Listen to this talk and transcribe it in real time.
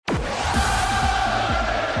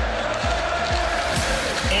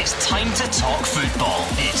It's time to talk football.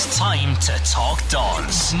 It's time to talk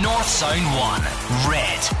Dons. North Sound 1,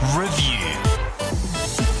 Red Review.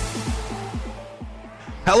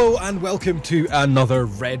 Hello and welcome to another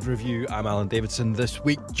Red Review. I'm Alan Davidson, this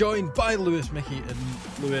week joined by Lewis Mickey. And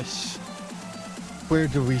Lewis, where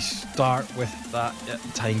do we start with that at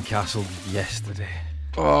Tynecastle yesterday?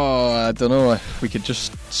 Oh, I don't know. We could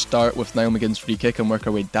just start with Niall McGinn's free kick and work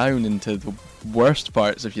our way down into the worst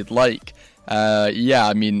parts if you'd like. Yeah,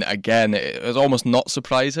 I mean, again, it was almost not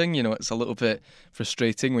surprising. You know, it's a little bit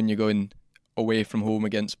frustrating when you're going away from home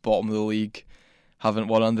against bottom of the league,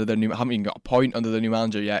 haven't even got a point under the new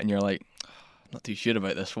manager yet, and you're like, not too sure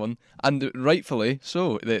about this one. And rightfully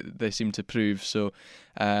so, they seem to prove. So,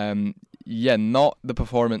 yeah, not the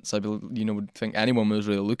performance I would think anyone was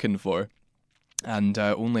really looking for. And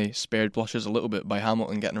only spared blushes a little bit by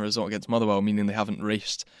Hamilton getting a result against Motherwell, meaning they haven't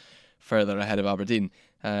raced further ahead of Aberdeen.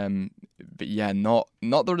 But yeah, not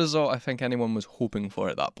the result I think anyone was hoping for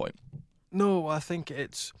at that point. No, I think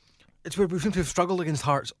it's where we seem to have struggled against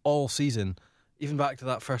Hearts all season. Even back to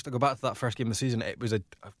that first game of the season, it was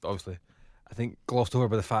obviously, I think, glossed over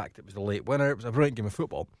by the fact it was a late winner. It was a brilliant game of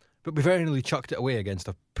football, but we very nearly chucked it away against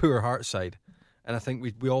a poor Hearts side. And I think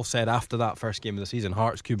we all said after that first game of the season,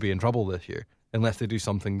 Hearts could be in trouble this year unless they do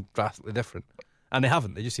something drastically different. And they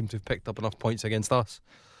haven't. They just seem to have picked up enough points against us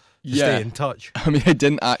to stay in touch. I mean, I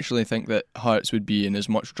didn't actually think that Hearts would be in as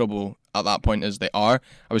much trouble at that point as they are.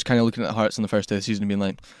 I was kind of looking at Hearts on the first day of the season and being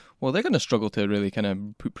like, well, they're going to struggle to really kind of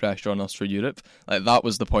put pressure on us for Europe. Like, that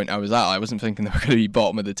was the point I was at. I wasn't thinking they were going to be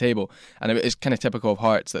bottom of the table. And it's kind of typical of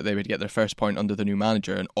Hearts that they would get their first point under the new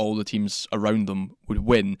manager and all the teams around them would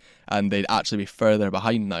win and they'd actually be further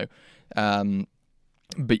behind now.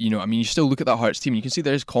 But, you still look at that Hearts team and you can see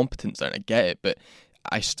there is competence there, and I get it, but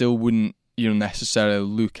I still wouldn't, necessarily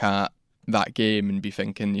look at that game and be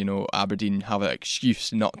thinking, Aberdeen have an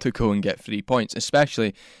excuse not to go and get 3 points.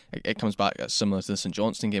 Especially, it comes back similar to the St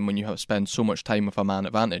Johnstone game when you have spent so much time with a man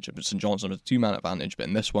advantage. St Johnstone was a 2-man advantage, but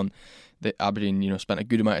in this one, Aberdeen, spent a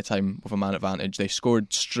good amount of time with a man advantage. They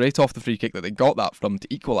scored straight off the free kick that they got that from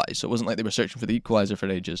to equalise, so it wasn't like they were searching for the equaliser for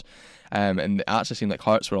ages. And it actually seemed like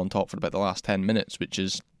Hearts were on top for about the last 10 minutes, which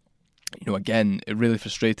is, again, really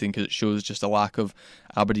frustrating because it shows just a lack of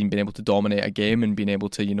Aberdeen being able to dominate a game and being able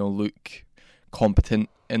to, look competent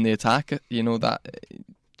in the attack. That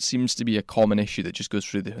seems to be a common issue that just goes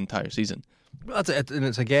through the entire season. That's it, and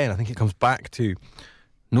it's again, I think it comes back to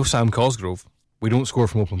no Sam Cosgrove. We don't score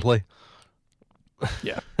from open play.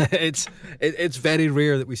 Yeah, it's very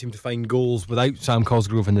rare that we seem to find goals without Sam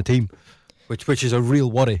Cosgrove in the team, which is a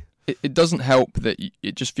real worry. It doesn't help that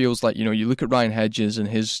it just feels like, you look at Ryan Hedges and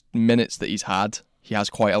his minutes that he's had, he has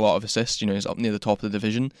quite a lot of assists, he's up near the top of the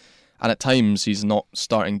division, and at times he's not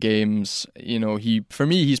starting games. For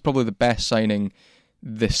me, he's probably the best signing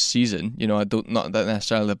this season. Not that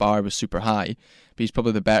necessarily the bar was super high, but he's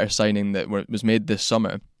probably the better signing that was made this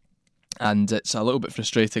summer, and it's a little bit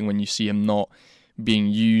frustrating when you see him not being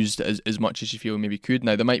used as much as you feel maybe could.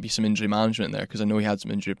 Now, there might be some injury management there because I know he had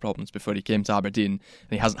some injury problems before he came to Aberdeen,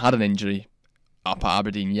 and he hasn't had an injury up at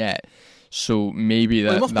Aberdeen yet, so maybe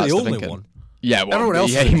he must be the only thinking. one. Yeah, well, everyone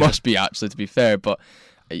else he must be, actually, to be fair, but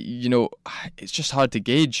it's just hard to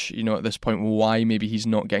gauge, at this point, why maybe he's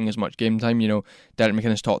not getting as much game time. Derek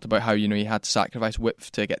McInnes talked about how, he had to sacrifice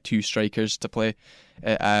width to get 2 strikers to play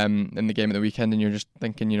in the game at the weekend, and you're just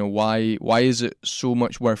thinking, why is it so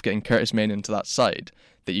much worth getting Curtis Main into that side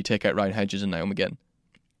that you take out Ryan Hedges and Niall McGinn?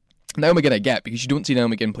 Niall McGinn I get, because you don't see Niall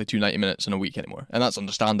McGinn play 90 minutes in a week anymore, and that's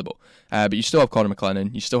understandable. But you still have Conor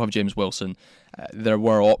McLennan, you still have James Wilson. There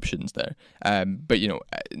were options there. But,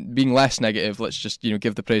 being less negative, let's just,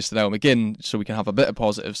 give the praise to Niall McGinn so we can have a bit of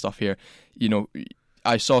positive stuff here.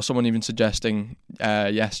 I saw someone even suggesting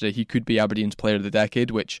yesterday he could be Aberdeen's player of the decade,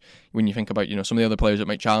 which, when you think about, some of the other players that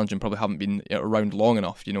might challenge him probably haven't been around long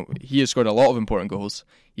enough. He has scored a lot of important goals.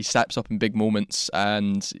 He steps up in big moments,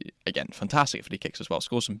 and again, fantastic free kicks as well.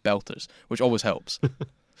 Scores some belters, which always helps.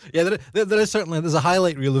 Yeah, there is certainly, there's a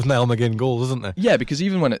highlight reel of Niall McGinn goals, isn't there? Yeah, because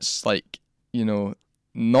even when it's like,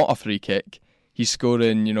 not a free kick, he's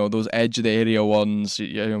scoring, those edge of the area ones.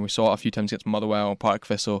 We saw it a few times against Motherwell, Partick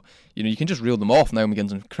Thistle. You can just reel them off now.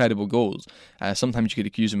 McGinn's incredible goals. Sometimes you could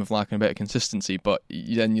accuse him of lacking a bit of consistency, but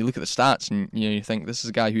then you look at the stats and you think this is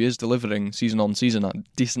a guy who is delivering season on season a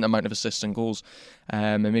decent amount of assists and goals,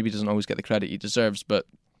 and maybe doesn't always get the credit he deserves, but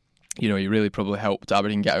he really probably helped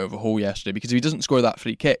Aberdeen get out of a hole yesterday, because if he doesn't score that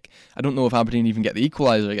free kick, I don't know if Aberdeen even get the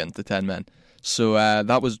equaliser against the 10 men. So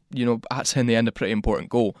that was, actually in the end, a pretty important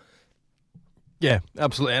goal. Yeah,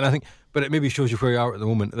 absolutely. And I think, but it maybe shows you where you are at the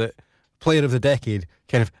moment, that player of the decade,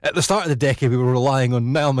 kind of at the start of the decade we were relying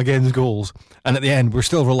on Niall McGinn's goals, and at the end we're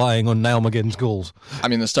still relying on Niall McGinn's goals. I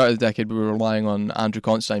mean, at the start of the decade we were relying on Andrew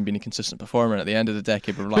Constantine being a consistent performer, and at the end of the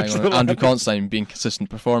decade we're relying on Andrew Constantine being a consistent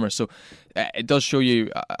performer. So it does show you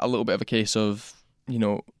a little bit of a case of, you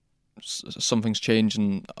know, some things change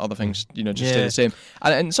and other things, you know, just stay the same.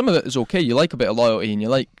 And some of it is okay. You like a bit of loyalty, and you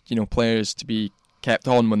like, you know, players to be kept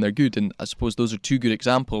on when they're good, and I suppose those are two good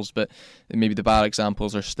examples, but maybe the bad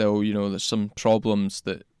examples are still, you know, there's some problems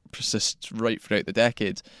that persist right throughout the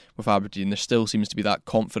decade with Aberdeen. There still seems to be that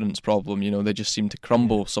confidence problem, you know, they just seem to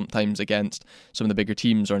crumble sometimes against some of the bigger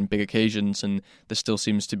teams or on big occasions, and there still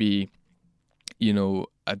seems to be, you know,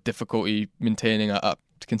 a difficulty maintaining a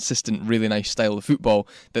consistent, really nice style of football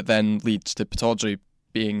that then leads to Pittodrie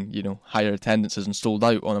being, you know, higher attendances and sold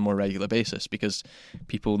out on a more regular basis, because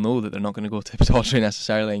people know that they're not going to go to Pittodrie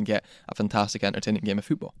necessarily and get a fantastic, entertaining game of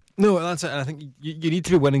football. No, that's it. And I think you need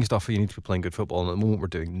to be winning stuff, or you need to be playing good football, and at the moment we're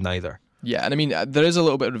doing neither. Yeah, and I mean, there is a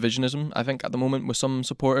little bit of revisionism, I think, at the moment with some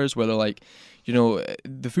supporters, where they're like, you know,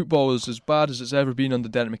 the football is as bad as it's ever been under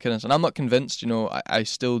Derek McInnes, and I'm not convinced. You know, I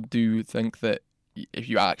still do think that if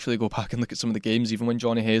you actually go back and look at some of the games, even when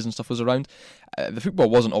Johnny Hayes and stuff was around, the football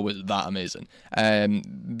wasn't always that amazing.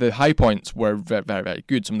 The high points were very, very, very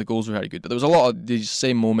good. Some of the goals were very good, but there was a lot of these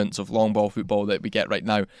same moments of long ball football that we get right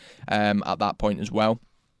now at that point as well.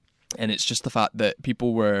 And it's just the fact that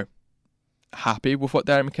people were happy with what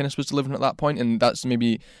Derek McInnes was delivering at that point, and that's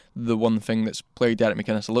maybe the one thing that's plagued Derek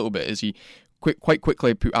McInnes a little bit, is he quite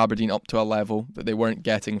quickly put Aberdeen up to a level that they weren't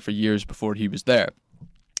getting for years before he was there.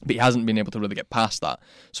 But he hasn't been able to really get past that.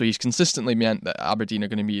 So he's consistently meant that Aberdeen are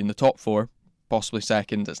going to be in the top four, possibly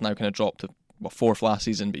second. It's now kind of dropped to fourth last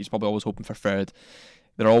season, but he's probably always hoping for third.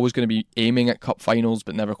 They're always going to be aiming at cup finals,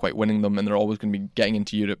 but never quite winning them, and they're always going to be getting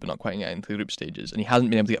into Europe, but not quite getting into the group stages. And he hasn't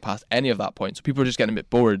been able to get past any of that point. So people are just getting a bit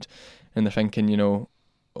bored, and they're thinking, you know,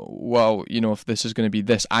 well, you know, if this is going to be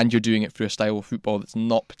this, and you're doing it through a style of football that's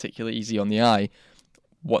not particularly easy on the eye,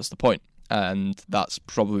 what's the point? And that's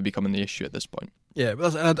probably becoming the issue at this point. Yeah,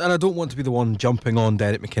 and I don't want to be the one jumping on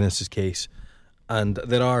Derek McInnes' case, and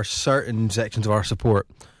there are certain sections of our support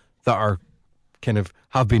that are kind of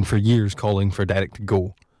have been for years calling for Derek to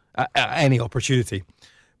go at any opportunity.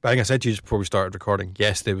 But I think I said to you just before we started recording,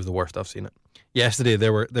 yesterday was the worst I've seen it. Yesterday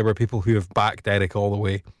there were people who have backed Derek all the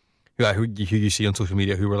way, who you see on social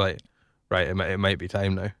media, who were like, right, it might be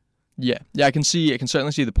time now. Yeah, I can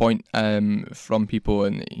certainly see the point from people,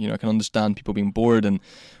 and you know, I can understand people being bored and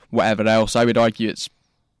whatever else. I would argue it's,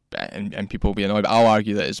 and people will be annoyed, but I'll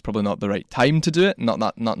argue that it's probably not the right time to do it.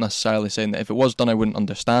 Not necessarily saying that if it was done I wouldn't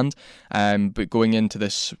understand, but going into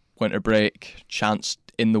this winter break, chance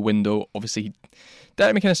in the window, obviously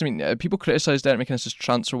Derek McInnes, I mean, people criticise Derek McInnes'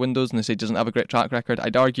 transfer windows and they say he doesn't have a great track record.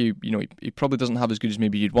 I'd argue, you know, he probably doesn't have as good as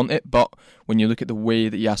maybe you'd want it, but when you look at the way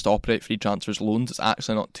that he has to operate free transfers, loans, it's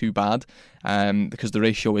actually not too bad, because the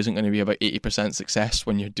ratio isn't going to be about 80% success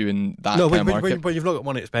when you're doing that kind of market. But you've not got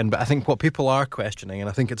money to spend. But I think what people are questioning, and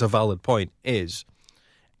I think it's a valid point, is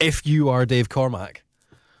if you are Dave Cormack,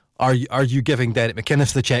 are you giving Derek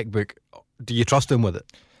McInnes the chequebook? Do you trust him with it?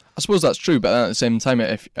 I suppose that's true, but at the same time,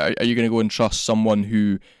 are you going to go and trust someone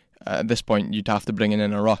who, at this point, you'd have to bring in a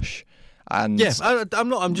ruch? And yeah, I'm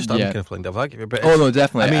not. I'm kind of playing devil's advocate. But no,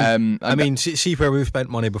 definitely. I mean, see where we've spent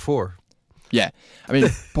money before. Yeah, I mean,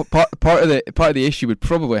 part of the issue would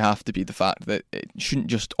probably have to be the fact that it shouldn't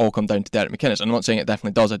just all come down to Derek McInnes. I'm not saying it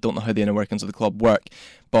definitely does. I don't know how the inner workings of the club work,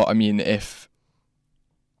 but I mean, if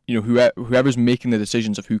you know, whoever's making the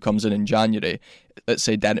decisions of who comes in January, let's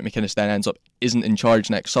say Derek McInnes then ends up isn't in charge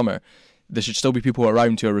next summer, there should still be people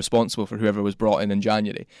around who are responsible for whoever was brought in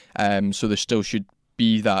January. So there still should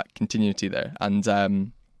be that continuity there.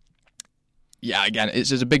 And yeah, again,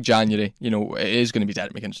 it's a big January. You know, it is going to be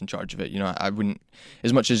Derek McInnes in charge of it. You know, I wouldn't,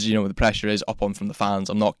 as much as, you know, the pressure is up on from the fans,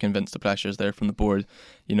 I'm not convinced the pressure is there from the board.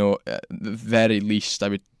 You know, at the very least, I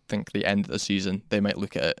would think the end of the season they might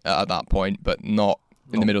look at it at that point, but not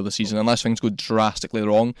in the middle of the season, unless things go drastically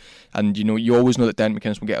wrong. And you know, you always know that Derek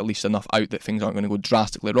McInnes will get at least enough out that things aren't going to go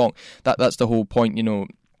drastically wrong. That's the whole point. You know,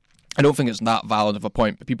 I don't think it's that valid of a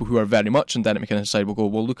point, but people who are very much on Derek McInnes' side will go,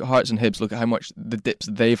 well, look at Hearts and Hibs, look at how much the dips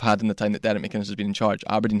they've had in the time that Derek McInnes has been in charge.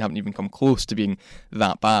 Aberdeen haven't even come close to being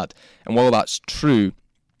that bad. And while that's true,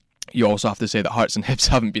 you also have to say that Hearts and Hibs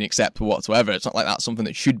haven't been acceptable whatsoever. It's not like that's something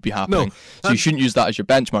that should be happening. No, so you shouldn't use that as your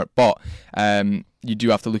benchmark, but you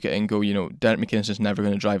do have to look at it and go, you know, Derek McInnes is never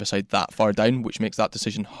going to drive a side that far down, which makes that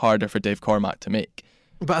decision harder for Dave Cormack to make.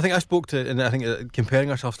 But I think I spoke to, and I think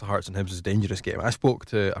comparing ourselves to Hearts and Hibs is a dangerous game. I spoke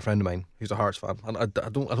to a friend of mine who's a Hearts fan, and I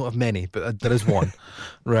don't have many, but there is one,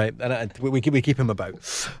 right? And we keep him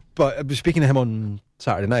about. But I was speaking to him on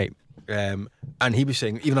Saturday night, and he was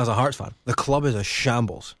saying, even as a Hearts fan, the club is a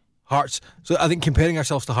shambles. Hearts. So I think comparing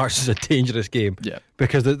ourselves to Hearts is a dangerous game,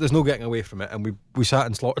 because there's no getting away from it. And we sat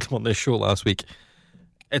and slaughtered them on this show last week.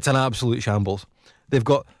 It's an absolute shambles. They've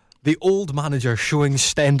got the old manager showing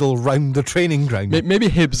Stendhal round the training ground. Maybe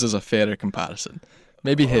Hibs is a fairer comparison.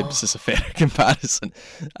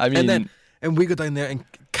 I mean, and we go down there and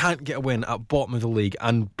can't get a win at bottom of the league,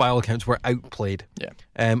 and by all accounts we're outplayed. Yeah.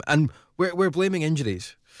 And we're blaming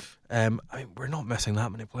injuries. I mean, we're not missing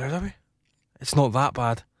that many players, are we? It's not that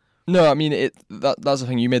bad. No, I mean that's the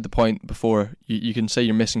thing. You made the point before. You can say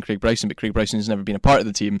you're missing Craig Bryson, but Craig Bryson's never been a part of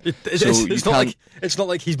the team. It's not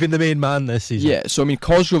like he's been the main man this season. Yeah, so I mean,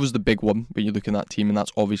 Cosgrove is the big one when you look at that team, and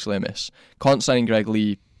that's obviously a miss. Can't signing Greg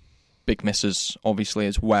Lee, big misses obviously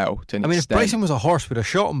as well. To an extent. If Bryson was a horse, we'd have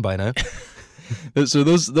shot him by now. So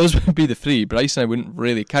those would be the three. Bryson I wouldn't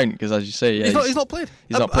really count because, as you say, he's not played.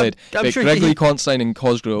 He's not played. I'm but sure Greg Lee, Constantine and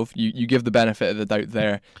Cosgrove, you give the benefit of the doubt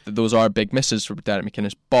there that those are big misses for Derek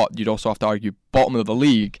McInnes, but you'd also have to argue bottom of the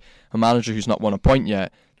league, a manager who's not won a point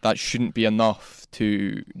yet, that shouldn't be enough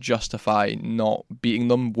to justify not beating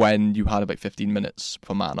them when you had about 15 minutes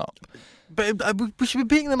for man up. But we should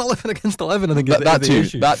be beating them 11 against 11, I think.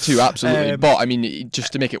 That too, absolutely. But I mean,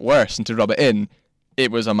 just to make it worse and to rub it in, it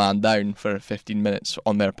was a man down for 15 minutes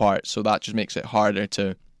on their part, so that just makes it harder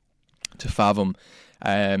to fathom.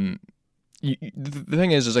 The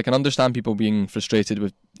thing is I can understand people being frustrated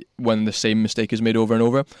with when the same mistake is made over and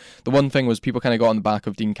over. The one thing was people kind of got on the back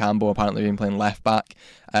of Dean Campbell apparently being playing left back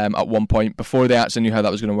at one point before they actually knew how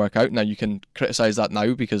that was going to work out. Now you can criticise that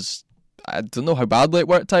now because I don't know how badly it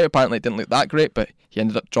worked out. Apparently it didn't look that great, but he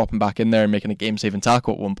ended up dropping back in there and making a game-saving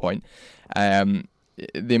tackle at one point.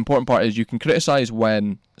 The important part is you can criticise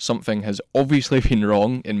when something has obviously been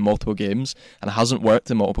wrong in multiple games and hasn't worked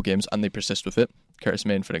in multiple games and they persist with it. Curtis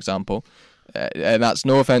Main, for example. And that's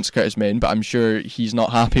no offence to Curtis Main, but I'm sure he's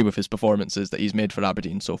not happy with his performances that he's made for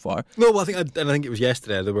Aberdeen so far. No, well, I think it was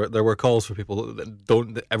yesterday. There were calls for people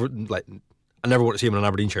that I never want to see him in an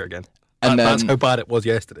Aberdeen shirt again. And that's how bad it was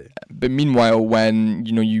yesterday. But meanwhile, when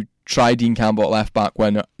you try Dean Campbell at left back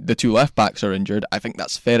when the two left backs are injured, I think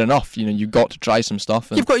that's fair enough. You've got to try some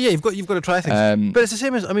stuff. And, you've got to try things. But it's the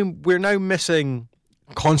same as we're now missing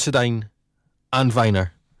Considine and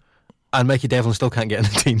Viner, and Mikey Devlin still can't get in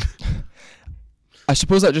the team. I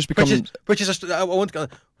suppose that just becomes what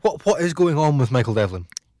is going on with Michael Devlin?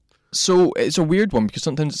 So it's a weird one because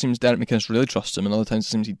sometimes it seems Derek McInnes really trusts him, and other times it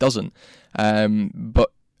seems he doesn't.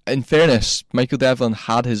 But in fairness, Michael Devlin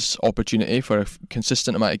had his opportunity for a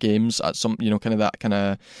consistent amount of games at some, kind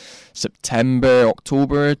of September,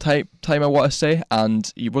 October type time, I want to say,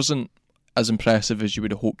 and he wasn't as impressive as you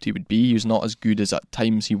would have hoped he would be. He was not as good as at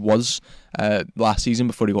times he was last season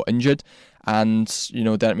before he got injured. And,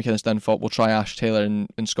 Derek McInnes then thought, we'll try Ash Taylor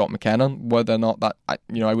and Scott McKenna. Whether or not that, I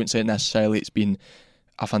wouldn't say necessarily it's been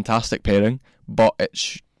a fantastic pairing, but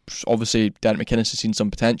it's obviously Derek McInnes has seen some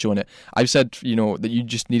potential in it. I've said, that you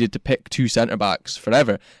just needed to pick two centre-backs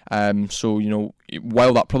forever. So,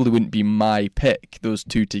 while that probably wouldn't be my pick, those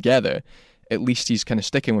two together, at least he's kind of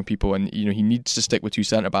sticking with people, and, he needs to stick with two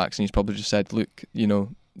centre-backs, and he's probably just said, look,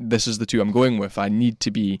 this is the two I'm going with. I need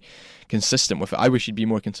to be consistent with it. I wish he'd be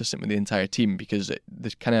more consistent with the entire team, because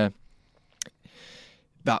there's kind of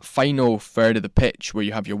that final third of the pitch where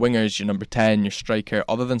you have your wingers, your number 10, your striker,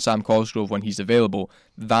 other than Sam Cosgrove when he's available,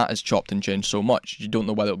 that is chopped and changed so much. You don't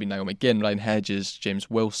know whether it'll be Niall McGinn, Ryan Hedges,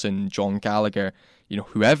 James Wilson, John Gallagher,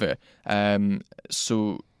 whoever.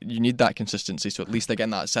 So you need that consistency. So at least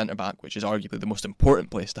again, that centre-back, which is arguably the most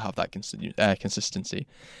important place to have that consistency.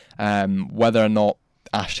 Whether or not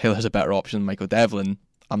Ash Taylor is a better option than Michael Devlin,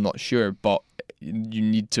 I'm not sure, but you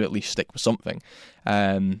need to at least stick with something.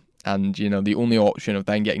 And, the only option of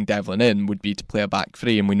then getting Devlin in would be to play a back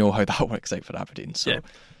three, and we know how that works out for Aberdeen. So. Yeah.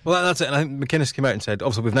 Well, that's it. And I think McInnes came out and said,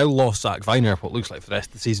 obviously, we've now lost Zach Viner, what looks like for the rest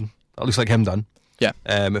of the season. That looks like him done. Yeah.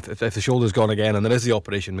 If the shoulder's gone again and there is the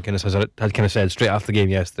operation, McInnes had kind of said straight after the game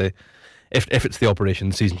yesterday, if it's the operation,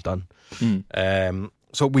 the season's done.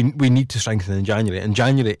 So we need to strengthen in January. And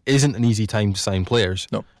January isn't an easy time to sign players.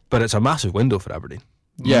 No. But it's a massive window for Aberdeen.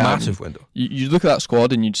 Yeah, massive window. You look at that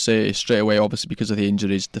squad and you'd say straight away, obviously because of the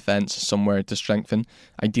injuries, defence is somewhere to strengthen.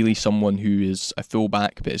 Ideally someone who is a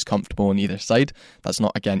full-back but is comfortable on either side. That's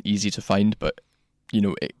not, again, easy to find, but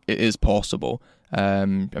it is possible.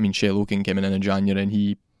 Shea Logan came in January, and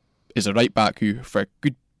he is a right-back who, for a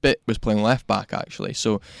good bit was playing left back actually.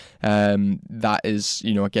 So that is,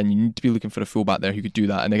 again, you need to be looking for a full back there who could do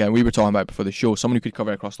that. And again, we were talking about before the show, someone who could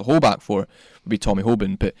cover across the whole back four would be Tommy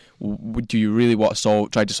Hoban. But do you really want to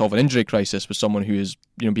try to solve an injury crisis with someone who has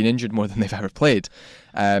been injured more than they've ever played?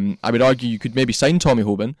 I would argue you could maybe sign Tommy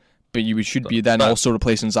Hoban, but you should be then also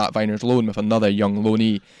replacing Zach Viner's loan with another young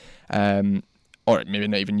loanee, or maybe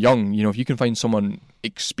not even young. If you can find someone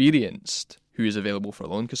experienced who is available for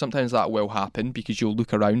loan, because sometimes that will happen, because you'll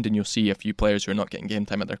look around and you'll see a few players who are not getting game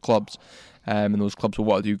time at their clubs, and those clubs will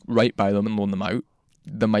want to do right by them and loan them out.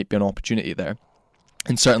 There might be an opportunity there,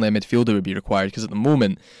 and certainly a midfielder would be required, because at the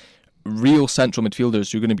moment, real central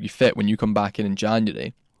midfielders who are going to be fit when you come back in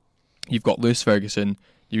January, you've got Lewis Ferguson,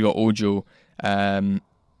 you've got Ojo,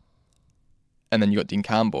 and then you got Dean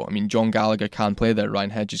Campbell. I mean, John Gallagher can play there,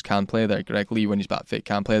 Ryan Hedges can play there, Greg Lee, when he's back fit,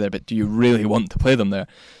 can play there, but do you really want to play them there?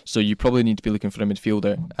 So you probably need to be looking for a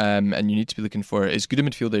midfielder, and you need to be looking for as good a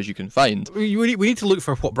midfielder as you can find. We need to look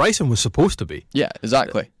for what Bryson was supposed to be. Yeah,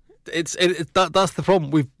 exactly. That's the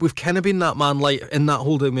problem. We've kind of been that man light in that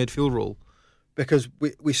holding midfield role, because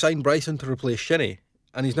we signed Bryson to replace Shinnie,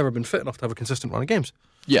 and he's never been fit enough to have a consistent run of games.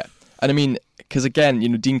 Yeah. And I mean, because again,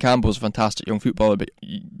 Dean Campbell's a fantastic young footballer, but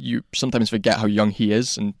you sometimes forget how young he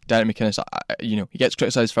is. And Derek McInnes, he gets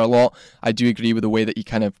criticised for a lot. I do agree with the way that he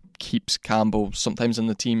kind of keeps Campbell sometimes in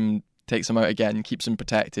the team, takes him out again, keeps him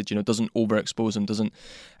protected, doesn't overexpose him, doesn't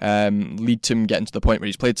lead to him getting to the point where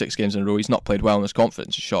he's played 6 games in a row, he's not played well and his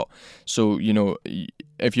confidence is shot. So,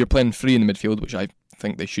 if you're playing 3 in the midfield, which I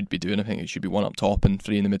think they should be doing, I think it should be 1 up top and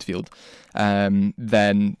 3 in the midfield,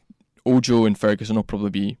 then Ojo and Ferguson will probably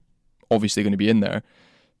be obviously going to be in there.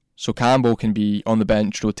 So Campbell can be on the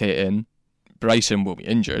bench, rotate in. Bryson will be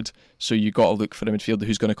injured. So you've got to look for a midfielder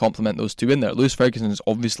who's going to complement those two in there. Lewis Ferguson is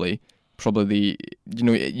obviously probably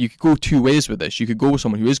you could go 2 ways with this. You could go with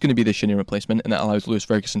someone who is going to be the Shinnie replacement, and that allows Lewis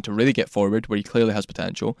Ferguson to really get forward where he clearly has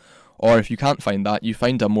potential. Or if you can't find that, you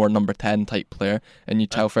find a more number 10 type player, and you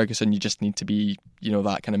tell Ferguson you just need to be,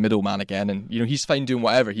 that kind of middleman again. And he's fine doing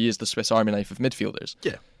whatever. He is the Swiss Army knife of midfielders.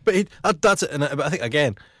 Yeah, but that's it. But I think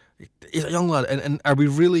again, he's a young lad, and are we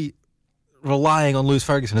really relying on Lewis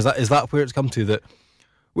Ferguson? Is that where it's come to, that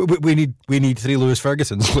we need 3 Lewis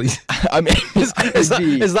Fergusons, please? I mean, is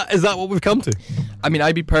that what we've come to? I mean,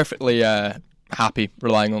 I'd be perfectly happy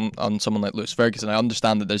relying on someone like Lewis Ferguson. I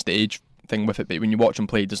understand that there's the age thing with it, but when you watch him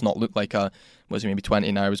play, he does not look like was he maybe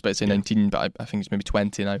 20 now? I was about to say 19, but I think he's maybe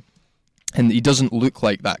 20 now. And he doesn't look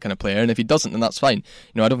like that kind of player, and if he doesn't, then that's fine.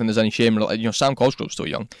 I don't think there's any shame. Sam Cosgrove's still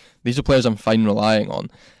young. These are players I'm fine relying on.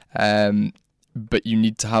 But you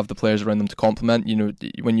need to have the players around them to complement.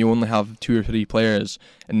 When you only have 2 or 3 players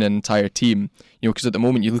in an entire team, because at the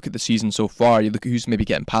moment you look at the season so far, you look at who's maybe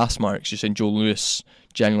getting pass marks. You're saying Joe Lewis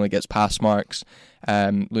generally gets pass marks,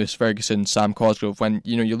 Lewis Ferguson, Sam Cosgrove. When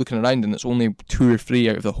you're looking around and it's only 2 or 3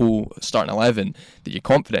 out of the whole starting 11 that you're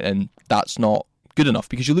confident in, that's not good enough.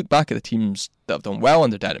 Because you look back at the teams that have done well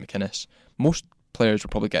under Derek McInnes, most players were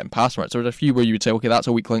probably getting pass marks. There were a few where you would say, okay, that's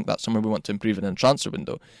a weak link, that's somewhere we want to improve in a transfer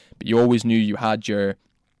window. But you always knew you had your,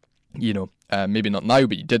 maybe not now,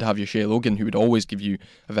 but you did have your Shea Logan, who would always give you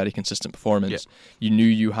a very consistent performance. Yeah. You knew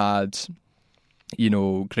you had,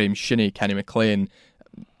 Graham Shinnie, Kenny McLean,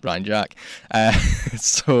 Ryan Jack,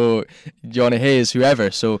 so Johnny Hayes, whoever.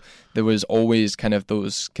 So there was always kind of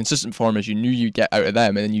those consistent performers you knew you'd get out of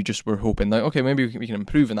them, and then you just were hoping like, okay, maybe we can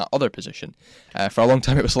improve in that other position. For a long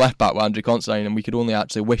time it was left back with Andrew Considine, and we could only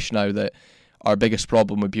actually wish now that our biggest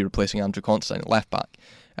problem would be replacing Andrew Considine at left back.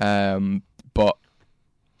 But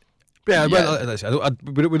yeah,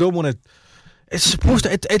 we don't want to. It's supposed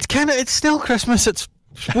to. It's still Christmas. It's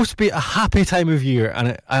supposed to be a happy time of year,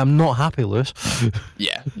 and I am not happy, Lewis.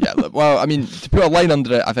 Yeah. Well, I mean, to put a line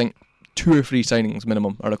under it, I think 2 or 3 signings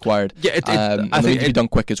minimum are required. Yeah, and they need to be done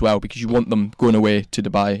quick as well, because you want them going away to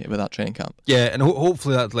Dubai with that training camp. Yeah, and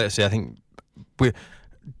hopefully that. Let's say, I think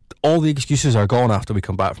all the excuses are gone after we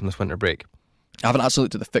come back from this winter break. I haven't actually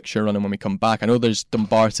looked at the fixture running when we come back. I know there's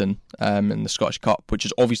Dumbarton in the Scottish Cup, which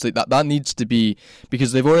is obviously that needs to be,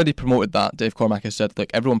 because they've already promoted that. Dave Cormack has said, look,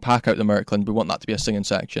 everyone pack out the Merkland, we want that to be a singing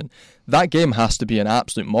section. That game has to be an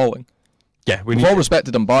absolute mauling. Yeah, with all respect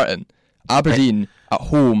to Dumbarton, Aberdeen at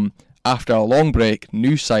home after a long break,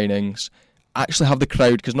 new signings, actually have the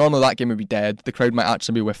crowd, because normally that game would be dead, the crowd might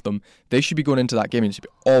actually be with them. They should be going into that game and should be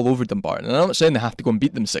all over Dumbarton. And I'm not saying they have to go and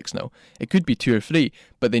beat them 6-0. It could be 2 or 3,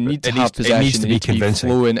 but they need to have possession. They need to be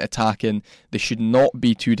flowing, attacking. They should not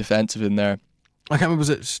be too defensive in there. I can't remember, was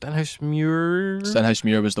it Stenhousemuir?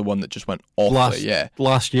 Stenhousemuir was the one that just went off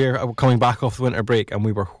last year, coming back off the winter break, and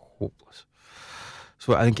we were hopeless.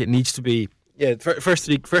 So I think it needs to be first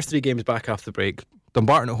three games back after the break.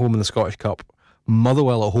 Dumbarton at home in the Scottish Cup,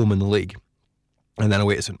 Motherwell at home in the league, and then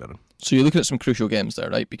away to St Mirren. So you're looking at some crucial games there,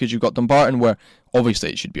 right? Because you've got Dumbarton where obviously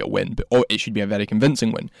it should be a win, but it should be a very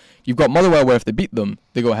convincing win. You've got Motherwell where if they beat them,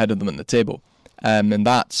 they go ahead of them in the table. And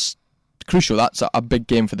that's crucial. That's a big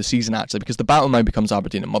game for the season, actually, because the battle now becomes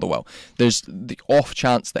Aberdeen and Motherwell. There's the off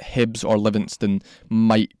chance that Hibs or Livingston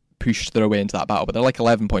might push their way into that battle, but they're like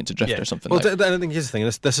 11 points adrift or something. Well, I think here's the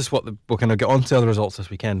thing. This is what we'll kind of get on to other results this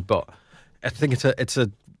weekend, but I think it's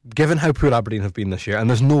a given how poor Aberdeen have been this year, and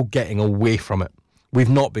there's no getting away from it. We've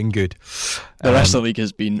not been good. The rest of the league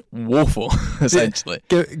has been woeful, essentially.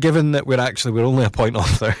 Given that we're only a point off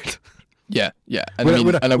third. Yeah. And we're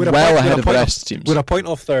well ahead of the rest of the teams. We're a point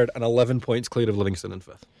off third and 11 points clear of Livingston in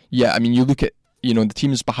fifth. Yeah, I mean, you look at, the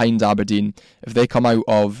teams behind Aberdeen, if they come out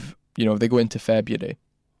of, if they go into February,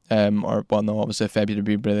 obviously February would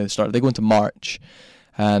be where they start. They go into March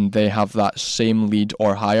and they have that same lead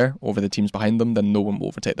or higher over the teams behind them, then no one will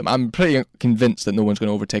overtake them. I'm pretty convinced that no one's going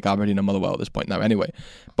to overtake Aberdeen and Motherwell at this point now anyway.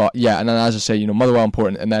 But yeah, and then as I say, Motherwell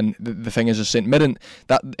important, and then the thing is St Mirren,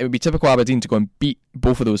 that it would be typical Aberdeen to go and beat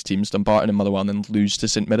both of those teams, Dumbarton and Motherwell, and then lose to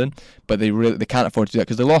St Mirren, but they can't afford to do that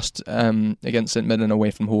because they lost against St Mirren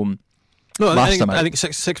away from home. No, I think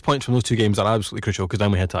 6 points from those two games are absolutely crucial because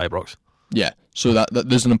then we head to Ibrox. Yeah, so that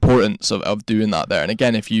there's an importance of doing that there. And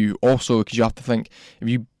again, if you also, because you have to think, if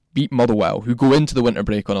you beat Motherwell, who go into the winter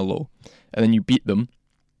break on a low, and then you beat them,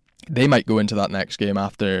 they might go into that next game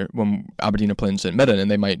after when Aberdeen are playing St Mirren, and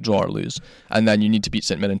they might draw or lose. And then you need to beat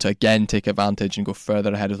St Mirren to again take advantage and go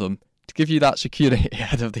further ahead of them to give you that security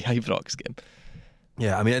ahead of the Ibrox game.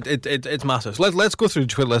 Yeah, I mean it's massive. So let's go through.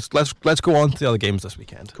 Let's go on to the other games this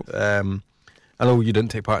weekend. Cool. I know you didn't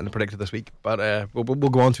take part in the predictor this week, but we'll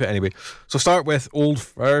go on to it anyway. So start with Old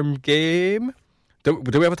Firm game. Do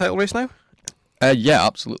we have a title race now? Yeah,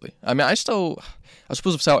 absolutely. I mean, I suppose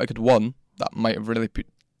if Celtic had won, that might have really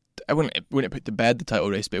I wouldn't have put to bed the title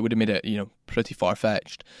race, but it would have made it pretty far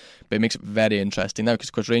fetched. But it makes it very interesting now because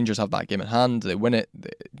of course Rangers have that game in hand. They win it,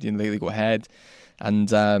 they go ahead,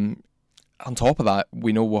 and on top of that,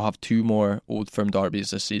 we know we'll have two more Old Firm derbies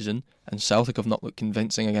this season, and Celtic have not looked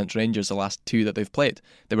convincing against Rangers the last two that they've played.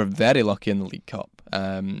 They were very lucky in the League Cup.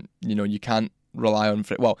 You can't rely on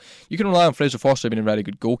you can rely on Fraser Forster being a very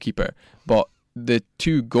good goalkeeper, but the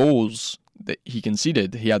two goals that he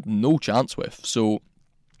conceded, he had no chance with. So,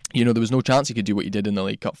 there was no chance he could do what he did in the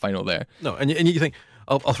League Cup final there. No, and you think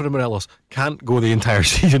Alfredo Morelos can't go the entire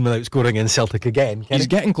season without scoring in Celtic again. He's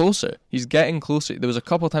getting closer. There was a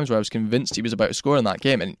couple of times where I was convinced he was about to score in that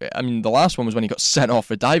game. And I mean, the last one was when he got sent off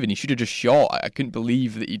for diving. He should have just shot. I couldn't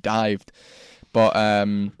believe that he dived. But,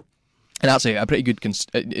 and that's a pretty good,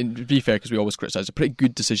 to be fair, because we always criticise, a pretty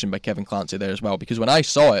good decision by Kevin Clancy there as well. Because when I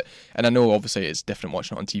saw it, and I know obviously it's different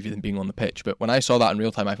watching it on TV than being on the pitch, but when I saw that in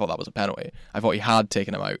real time, I thought that was a penalty. I thought he had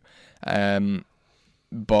taken him out.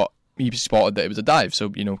 But he spotted that it was a dive,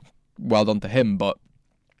 so well done to him. But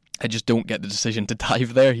I just don't get the decision to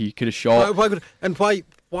dive there. He could have shot.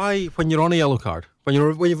 Why when you're on a yellow card, when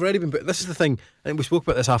you've already been. This is the thing. I think we spoke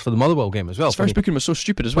about this after the Motherwell game as well. His first booking was so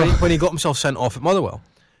stupid as well. When he got himself sent off at Motherwell,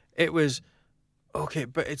 it was okay,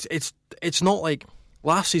 but it's not like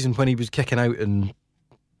last season when he was kicking out and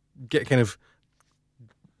get kind of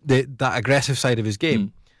that aggressive side of his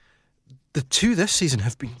game. The two this season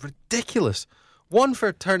have been ridiculous. One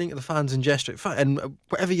for turning to the fans and gesturing. And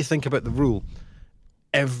whatever you think about the rule,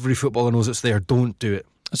 every footballer knows it's there. Don't do it.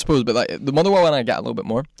 I suppose, but the Motherwell one I get a little bit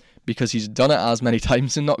more because he's done it as many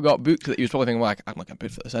times and not got booked that he was probably thinking, well, I'm not getting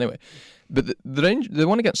booked for this anyway. But the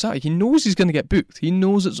one against Celtic, he knows he's going to get booked. He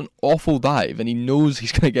knows it's an awful dive and he knows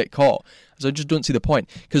he's going to get caught. So I just don't see the point.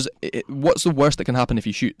 Because what's the worst that can happen if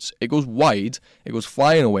he shoots? It goes wide, it goes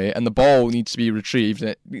flying away, and the ball needs to be retrieved,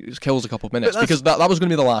 and it kills a couple of minutes. Because that was going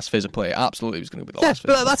to be the last phase of play. It absolutely was going to be the last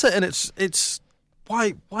phase. But that's it, and it's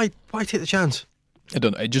why take the chance? I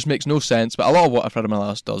don't know. It just makes no sense. But a lot of what Alfredo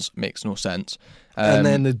Morelos does makes no sense. And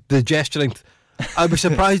then the gesturing. I'd be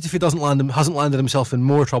surprised if he hasn't landed himself in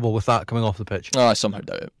more trouble with that coming off the pitch. Oh, I somehow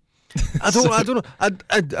doubt it. I don't know.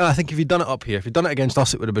 I think if he'd done it up here, if he'd done it against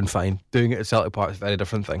us, it would have been fine. Doing it at Celtic Park is a very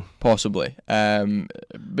different thing. Possibly.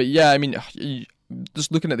 But yeah, I mean,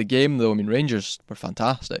 just looking at the game though, I mean, Rangers were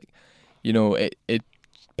fantastic. It's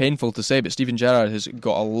painful to say, but Steven Gerrard has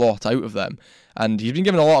got a lot out of them. And he's been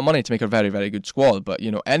given a lot of money to make a very, very good squad. But,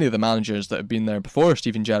 any of the managers that have been there before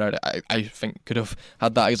Steven Gerrard, I think could have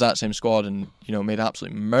had that exact same squad and, made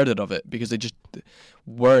absolute murder of it because they just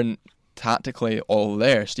weren't tactically all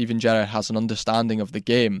there. Steven Gerrard has an understanding of the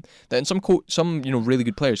game that in some really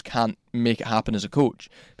good players can't make it happen as a coach.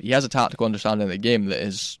 But he has a tactical understanding of the game that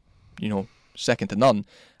is, second to none.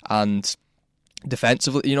 And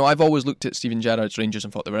defensively, you know, I've always looked at Steven Gerrard's Rangers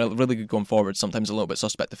and thought they were really good going forward, sometimes a little bit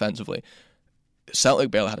suspect defensively.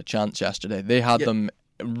 Celtic barely had a chance yesterday. They had them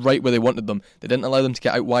right where they wanted them. They didn't allow them to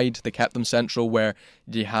get out wide. They kept them central where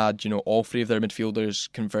they had, you know, all three of their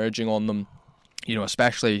midfielders converging on them. You know,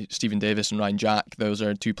 especially Stephen Davis and Ryan Jack. Those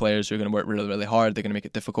are two players who are going to work really, really hard. They're going to make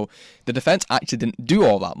it difficult. The defence actually didn't do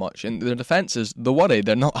all that much. And their defence is the worry.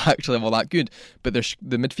 They're not actually all that good. But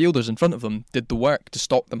the midfielders in front of them did the work to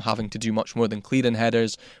stop them having to do much more than clear in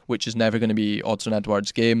headers, which is never going to be Odsonne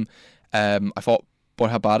Edouard's game. I thought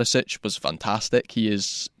Borja Barisic was fantastic. He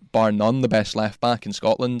is, bar none, the best left-back in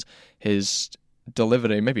Scotland. His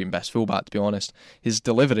delivery, maybe even best full-back to be honest, his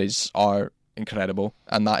deliveries are incredible,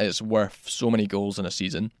 and that is worth so many goals in a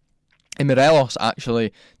season. And Morelos,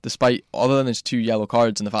 actually, despite other than his 2 yellow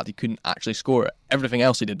cards and the fact he couldn't actually score, everything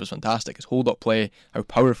else he did was fantastic. His hold-up play, how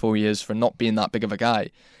powerful he is for not being that big of a guy.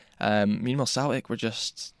 Meanwhile, Celtic were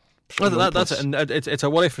just... That's it, and it's a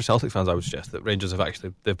worry for Celtic fans. I would suggest that Rangers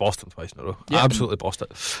they've bossed them twice in a row. Yeah, absolutely bossed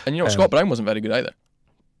it. And you know, Scott Brown wasn't very good either.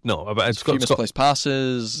 No, but a few misplaced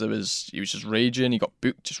passes. He was just raging. He got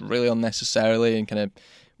booked just really unnecessarily, and kind of,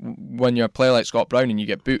 when you're a player like Scott Brown and you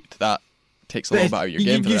get booked, that takes a little bit out of your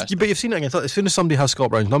game for the rest. But you've seen it against, as soon as somebody has Scott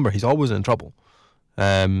Brown's number, he's always in trouble.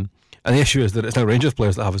 And the issue is that it's now Rangers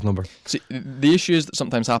players that have his number. See, the issue is that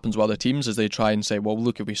sometimes happens with other teams is they try and say, well,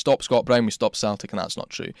 look, if we stop Scott Brown, we stop Celtic, and that's not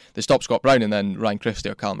true. They stop Scott Brown and then Ryan Christie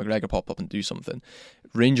or Callum McGregor pop up and do something.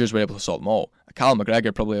 Rangers were able to sort them all. Callum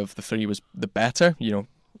McGregor, probably of the three, was the better, you know.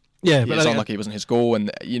 Yeah, but it's unlucky it wasn't his goal,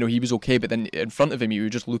 and you know he was okay, but then in front of him you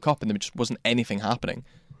would just look up and there just wasn't anything happening.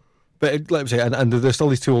 But let me say, and there's still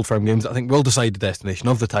these 2 Old Firm games that I think will decide the destination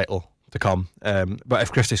of the title to come. But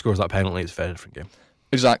if Christie scores that penalty, it's a very different game.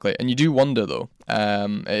 Exactly, and you do wonder though.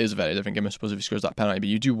 It is a very different game, I suppose, if he scores that penalty. But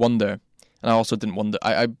you do wonder, and I also didn't wonder.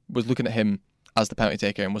 I was looking at him as the penalty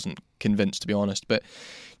taker and wasn't convinced, to be honest. But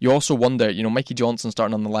you also wonder, you know, Mikey Johnson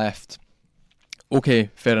starting on the left. Okay,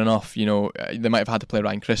 fair enough. You know, they might have had to play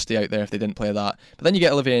Ryan Christie out there if they didn't play that. But then you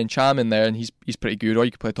get Olivier Ncham in there, and he's pretty good. Or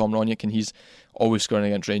you could play Tom Ronick, and he's always scoring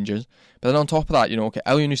against Rangers. But then on top of that, you know, okay,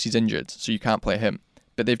 Elyounoussy's injured, so you can't play him.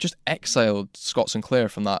 But they've just exiled Scott Sinclair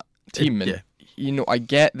from that team, and you know, I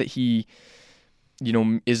get that he, you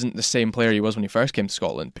know, isn't the same player he was when he first came to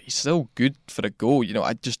Scotland, but he's still good for a goal. You know,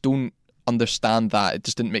 I just don't understand that. It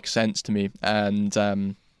just didn't make sense to me,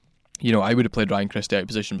 and you know, I would have played Ryan Christie out of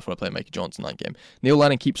position before I played Mikey Johnson that game. Neil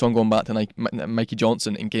Lennon keeps on going back to Mikey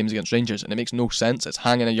Johnson in games against Rangers, and it makes no sense. It's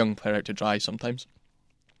hanging a young player out to dry sometimes.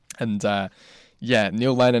 And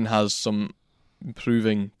Neil Lennon has some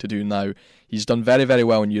improving to do now. He's done very, very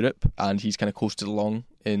well in Europe, and he's kind of coasted along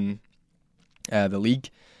in the league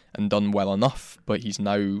and done well enough, but he's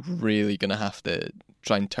now really going to have to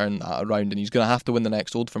try and turn that around, and he's going to have to win the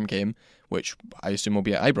next Old Firm game, which I assume will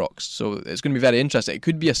be at Ibrox. So it's going to be very interesting. It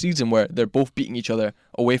could be a season where they're both beating each other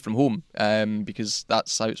away from home, because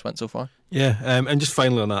that's how it's went so far. Yeah, and just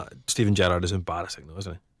finally on that, Steven Gerrard is embarrassing though,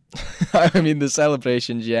 isn't he? I mean, the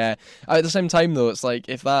celebrations, yeah. At the same time though, it's like,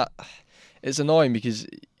 it's annoying because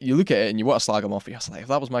you look at it and you want to slag him off. You're like, if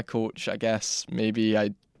that was my coach, I guess maybe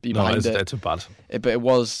I'd be behind it. It's embarrassing. But it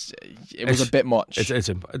was a bit much. It's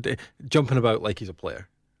jumping about like he's a player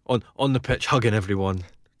on the pitch, hugging everyone.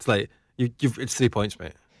 It's like it's 3 points,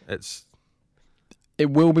 mate. It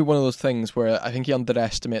will be one of those things where I think he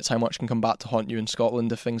underestimates how much can come back to haunt you in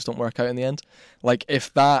Scotland if things don't work out in the end. Like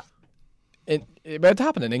if that, it would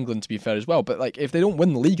happen in England to be fair as well. But like if they don't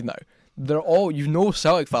win the league now, they're all, you know,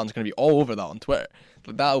 Celtic fans are going to be all over that on Twitter.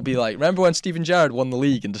 That'll be like, remember when Steven Gerrard won the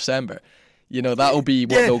league in December? You know, that'll be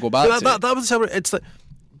what they'll go back to. That was it's like,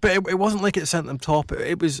 but it wasn't like it sent them top.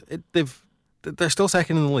 They're still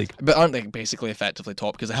second in the league. But aren't they basically effectively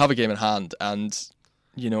top because they have a game in hand? And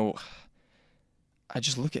you know, I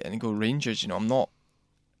just look at it and go, Rangers. You know,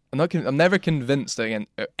 I'm never convinced that again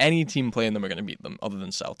any team playing them are going to beat them other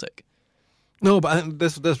than Celtic. No, but I think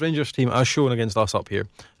this Rangers team, as shown against us up here,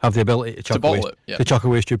 have the ability to chuck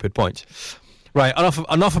away stupid points. Right,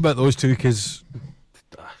 enough about those two because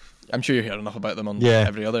I'm sure you hear enough about them on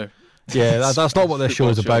every other. Yeah, that's not what this show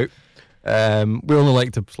is about. We only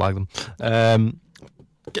like to slag them.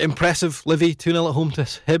 Impressive, Livy 2-0 at home to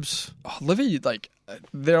Hibs. Oh, Livy, like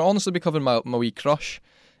they're honestly becoming my wee crush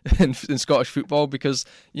in Scottish football because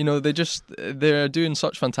you know they're doing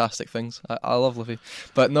such fantastic things. I love Livy,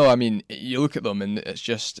 but no, I mean you look at them and it's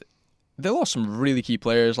just they lost some really key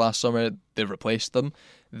players last summer. They've replaced them.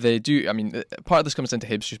 They do. I mean, part of this comes into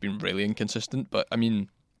Hibs just being really inconsistent, but I mean,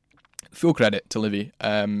 full credit to Livy.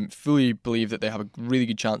 Fully believe that they have a really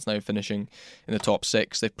good chance now of finishing in the top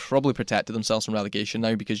 6. They've probably protected themselves from relegation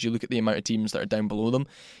now, because you look at the amount of teams that are down below them.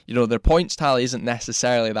 Their points tally isn't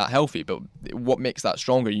necessarily that healthy, but what makes that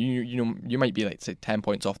stronger? You might be like, say, 10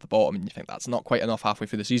 points off the bottom, and you think that's not quite enough halfway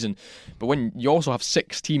through the season. But when you also have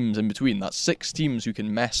 6 teams in between, that's 6 teams who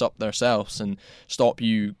can mess up themselves and stop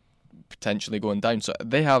you potentially going down. So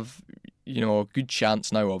they have a good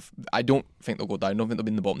chance now of, I don't think they'll go down, I don't think they'll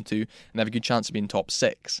be in the bottom 2, and they have a good chance of being top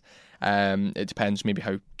 6. It depends maybe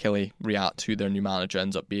how Killie reacts, who their new manager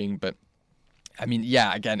ends up being, but I mean,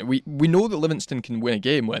 yeah, again, we know that Livingston can win a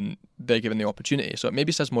game when they're given the opportunity, so it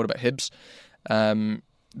maybe says more about Hibs.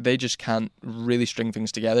 They just can't really string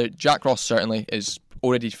things together. Jack Ross certainly is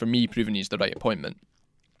already, for me, proven he's the right appointment.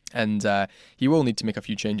 And he will need to make a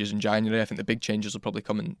few changes in January. I think the big changes will probably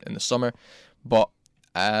come in the summer. But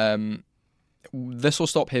this will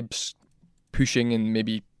stop Hibs pushing and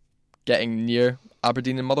maybe getting near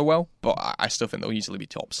Aberdeen and Motherwell. But I still think they'll easily be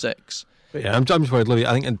top 6. But yeah, I'm just worried, Livy.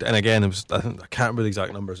 I think, and again, I can't remember the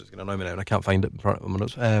exact numbers. It's going to annoy me now, and I can't find it in front of my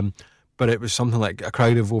notes. But it was something like a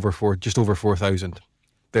crowd of just over 4,000.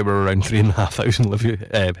 There were around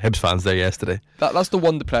 3,500 Hibs fans there yesterday. That's the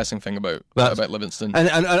one depressing thing about Livingston.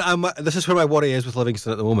 And this is where my worry is with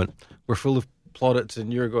Livingston at the moment. We're full of plaudits,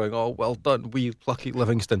 and you're going, "Oh, well done, we lucky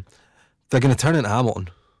Livingston." They're going to turn into Hamilton.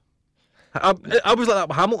 I was like that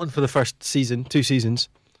with Hamilton for the first season, 2 seasons.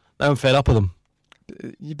 Now I'm fed up with them.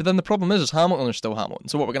 But then the problem is Hamilton are still Hamilton.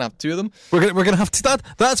 So what, we're going to have 2 of them? We're going to have to.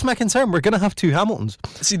 That's my concern. We're going to have 2 Hamiltons.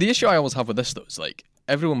 See, the issue I always have with this, though, is like,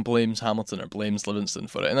 everyone blames Hamilton or blames Livingston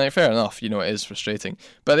for it, and like, fair enough, it is frustrating.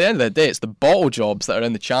 But at the end of the day, it's the bottle jobs that are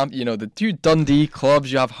in the champ. The 2 Dundee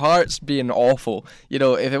clubs. You have Hearts being awful.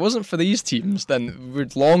 If it wasn't for these teams, then we're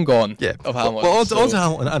long gone. Yeah. Of Hamilton. Well, on to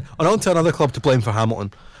Hamilton, and on to another club to blame for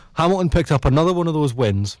Hamilton. Hamilton picked up another one of those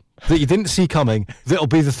wins that you didn't see coming. That'll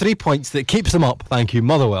be the 3 points that keeps them up. Thank you,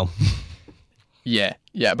 Motherwell. Yeah,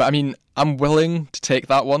 but I mean, I'm willing to take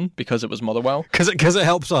that one because it was Motherwell. Because it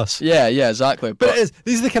helps us. Yeah, exactly. But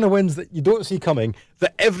these are the kind of wins that you don't see coming,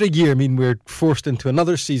 that every year mean we're forced into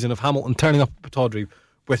another season of Hamilton turning up at Tawdry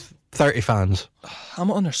with 30 fans.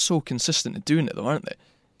 Hamilton are so consistent at doing it, though, aren't they?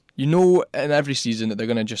 In every season that they're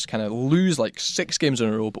going to just kind of lose like 6 games in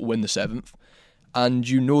a row but win the 7th. And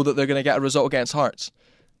you know that they're going to get a result against Hearts.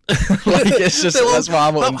 It's just, that's what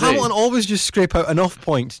Hamilton do. Hamilton always just scrape out enough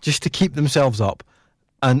points just to keep themselves up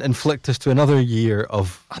and inflict us to another year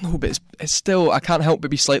of... I know, but it's still, I can't help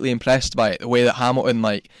but be slightly impressed by it. The way that Hamilton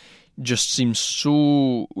just seems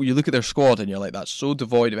so... You look at their squad and you're like, that's so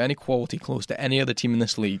devoid of any quality close to any other team in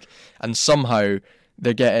this league. And somehow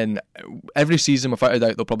they're getting... Every season, without a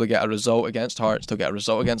doubt, they'll probably get a result against Hearts. They'll get a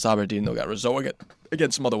result against Aberdeen. They'll get a result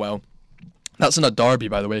against Motherwell. That's in a derby,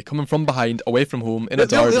 by the way, coming from behind, away from home, in a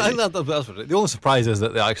derby. The only surprise is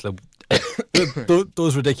that they actually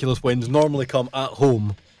those ridiculous wins normally come at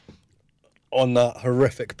home on that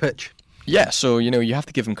horrific pitch. Yeah, so you have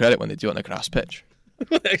to give them credit when they do it on a grass pitch.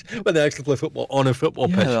 When they actually play football on a football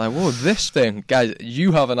pitch. They're like, whoa, this thing, guys,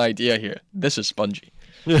 you have an idea here. This is spongy.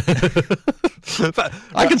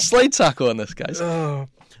 I can slide tackle on this, guys. Now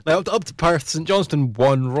up to Perth. St Johnstone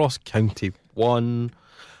won. Ross County won.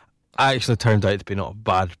 Actually turned out to be not a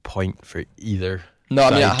bad point for either. No,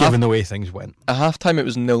 I mean, given the way things went. At half-time it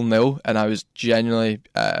was 0-0, and I was genuinely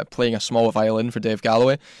playing a small violin for Dave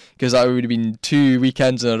Galloway, because that would have been 2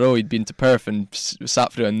 weekends in a row he'd been to Perth and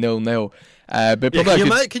sat through a 0-0.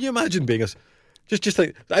 Can you imagine being us? Just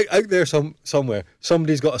like out there somewhere,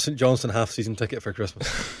 somebody's got a St Johnstone half-season ticket for Christmas.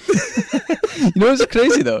 You know what's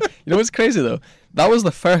crazy though? That was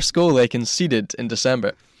the first goal they conceded in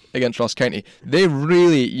December against Ross County. They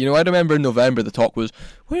really, I remember in November the talk was,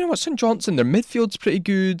 well, St Johnstone, their midfield's pretty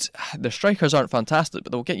good, their strikers aren't fantastic,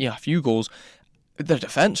 but they'll get you a few goals. Their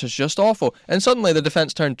defence is just awful. And suddenly the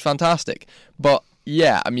defence turned fantastic. But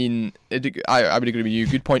yeah, I mean, I would agree with you.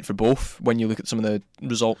 Good point for both when you look at some of the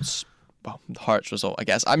results. Well, the Hearts result, I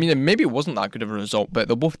guess. I mean, maybe it wasn't that good of a result, but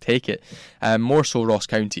they'll both take it. More so Ross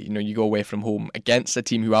County. You go away from home against a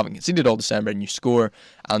team who haven't conceded all December, and you score,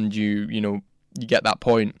 and you get that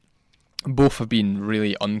point. Both have been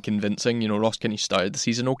really unconvincing. Ross County started the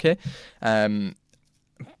season okay.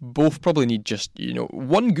 Both probably need just,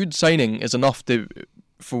 one good signing is enough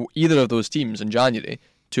for either of those teams in January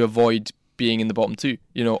to avoid being in the bottom 2.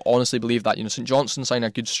 Honestly believe that. St Johnstone sign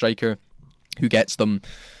a good striker who gets them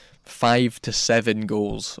 5 to 7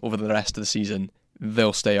 goals over the rest of the season.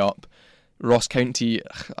 They'll stay up. Ross County,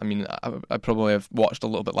 I mean, I probably have watched a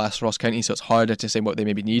little bit less Ross County, so it's harder to say what they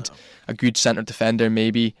maybe need. A good centre defender,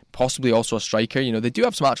 maybe, possibly also a striker. You know, they do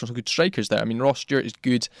have some actual good strikers there. I mean, Ross Stewart is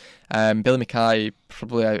good. Billy Mackay,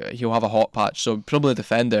 probably he'll have a hot patch, so probably a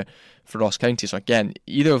defender for Ross County. So again,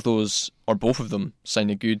 either of those or both of them sign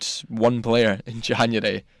a good one player in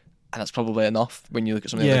January, and that's probably enough when you look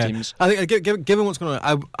at some of the other teams. I think given what's going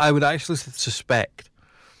on, I would actually suspect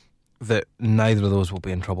that neither of those will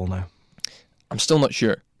be in trouble now. I'm still not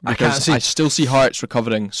sure, because I still see Hearts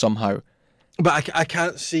recovering somehow. But I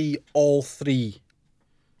can't see all three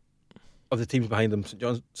of the teams behind them,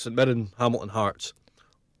 St Mirren, Hamilton, Hearts,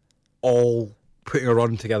 all putting a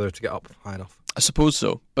run together to get up high enough. I suppose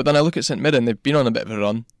so. But then I look at St Mirren, they've been on a bit of a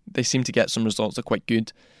run. They seem to get some results that are quite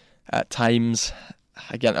good at times.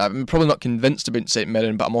 Again, I'm probably not convinced about St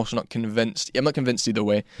Mirren, but I'm also not convinced. I'm not convinced either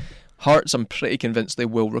way. Hearts, I'm pretty convinced they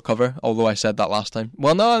will recover, although I said that last time.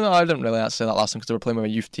 Well, no, I didn't really say that last time because they were playing with a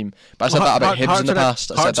youth team. But I said that about Hibs in the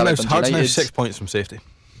past. I said that about Hearts United. now 6 points from safety.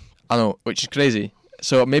 I know, which is crazy.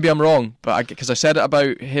 So maybe I'm wrong, but because I said it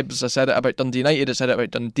about Hibs, I said it about Dundee United, I said it about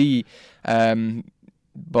Dundee,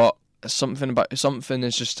 but something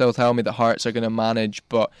is just still telling me that Hearts are going to manage.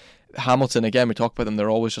 But Hamilton, again, we talk about them, they're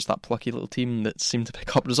always just that plucky little team that seem to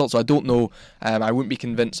pick up results. So I don't know. I wouldn't be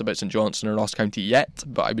convinced about St Johnstone or Ross County yet,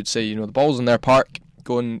 but I would say, the ball's in their park.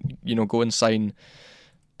 Go and sign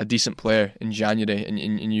a decent player in January,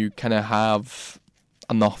 and you kind of have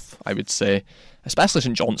enough, I would say. Especially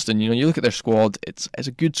St Johnstone, you look at their squad. It's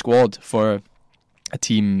a good squad for a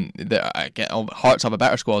team that Hearts have a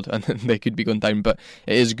better squad and they could be going down, but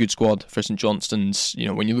it is a good squad for St Johnstone's.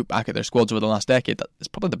 When you look back at their squads over the last decade, it's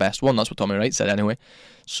probably the best one. That's what Tommy Wright said anyway.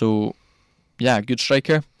 So yeah, good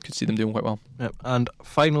striker. Could see them doing quite well. Yep. And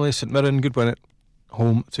finally, St Mirren, good win at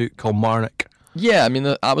home to Kilmarnock. Yeah, I mean,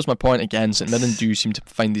 that was my point again. St Mirren do seem to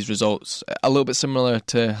find these results a little bit similar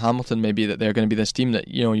to Hamilton, maybe, that they're going to be this team that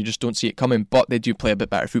you just don't see it coming, but they do play a bit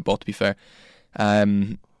better football, to be fair.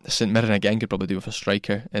 St Mirren again could probably do with a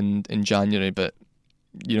striker in January, but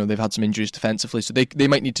they've had some injuries defensively, so they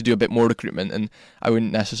might need to do a bit more recruitment, and I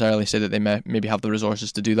wouldn't necessarily say that they maybe have the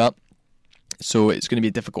resources to do that. So it's going to be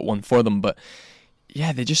a difficult one for them, but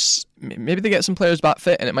yeah, maybe they get some players back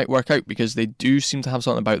fit and it might work out, because they do seem to have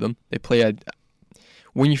something about them. They play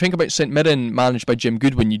when you think about St Mirren managed by Jim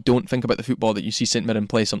Goodwin, you don't think about the football that you see St Mirren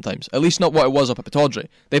play sometimes. At least not what it was up at Pittodrie.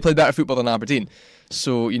 They played better football than Aberdeen.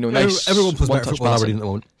 So, nice. Everyone plays better football than Aberdeen at the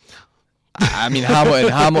moment. I mean,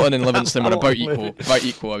 Hamilton and Livingston were about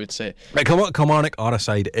equal, I would say. Right, Kilmarnock are a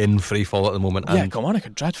side in free fall at the moment. Yeah, Kilmarnock are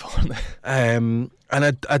dreadful, aren't they? And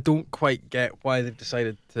I don't quite get why they've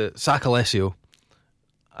decided to sack Alessio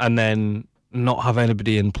and then not have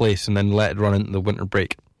anybody in place and then let it run into the winter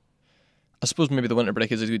break. I suppose maybe the winter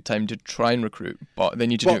break is a good time to try and recruit, but they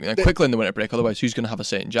need to do it quickly in the winter break, otherwise who's going to have a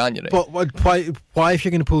say in January? But why, if you're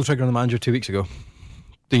going to pull the trigger on the manager 2 weeks ago,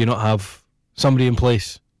 do you not have somebody in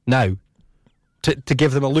place now to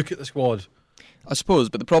give them a look at the squad? I suppose,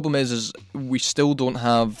 but the problem is we still don't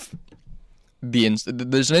have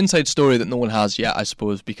there's an inside story that no one has yet, I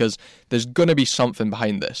suppose, because there's going to be something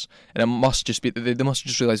behind this, and it must just be they must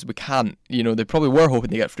just realise we can't. They probably were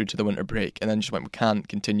hoping to get through to the winter break, and then just went, we can't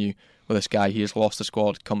continue with this guy. He has lost the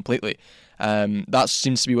squad completely. That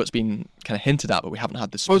seems to be what's been kind of hinted at, but we haven't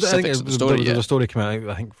had the specifics of the story yet. There was a story came out,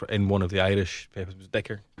 I think, in one of the Irish papers. It was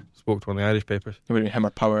Dicker spoke to one of the Irish papers. It would be him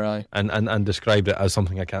or Power Eye, and described it as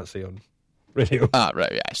something I can't say on radio.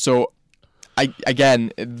 Right, yeah. So.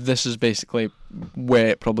 Again, this is basically where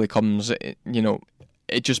it probably comes. It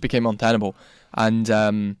just became untenable,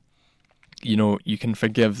 and you can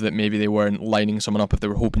forgive that maybe they weren't lining someone up if they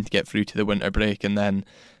were hoping to get through to the winter break, and then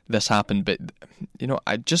this happened. But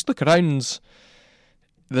I just look around.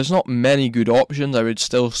 There's not many good options. I would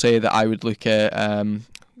still say that I would look at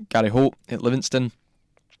Gary Holt at Livingston.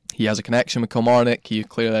 He has a connection with Kilmarnock. He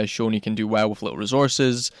clearly has shown he can do well with little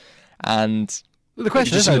resources, and. The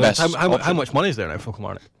question is how much money is there now for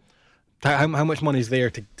Kilmarnock? How much money is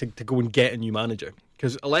there to go and get a new manager?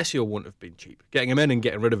 Because Alessio won't have been cheap. Getting him in and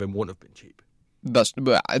getting rid of him won't have been cheap.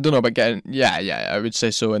 I don't know about getting. Yeah, I would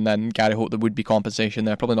say so. And then Gary Holt, there would be compensation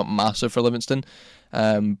there. Probably not massive for Livingston,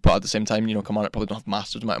 but at the same time, Kilmarnock probably don't have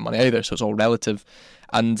massive amount of money either. So it's all relative,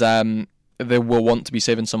 and they will want to be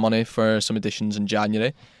saving some money for some additions in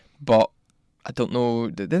January. But I don't know.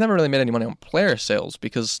 They never really made any money on player sales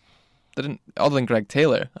because. They didn't, other than Greg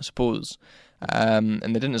Taylor, I suppose, and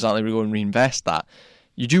they didn't exactly go and reinvest that.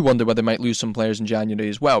 You do wonder whether they might lose some players in January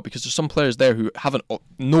as well, because there's some players there who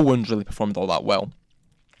no one's really performed all that well.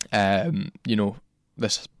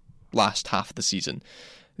 This last half of the season,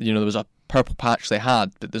 there was a purple patch they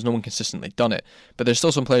had, but there's no one consistently done it. But there's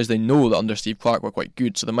still some players they know that under Steve Clarke were quite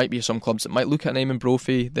good. So there might be some clubs that might look at Eamon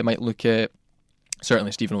Brophy. They might look at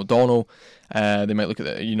certainly Stephen O'Donnell. They might look at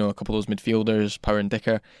a couple of those midfielders, Power and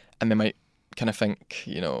Dicker, and they might kind of think,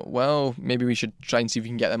 well, maybe we should try and see if we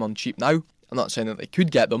can get them on cheap now. I'm not saying that they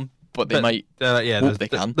could get them, but they might hope they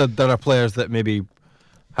can. There are players that maybe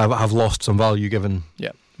have lost some value given.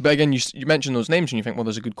 Yeah. But again, you mention those names and you think, well,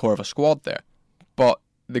 there's a good core of a squad there. But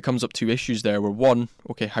there comes up two issues there where one,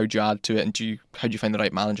 okay, how do you add to it and how do you find the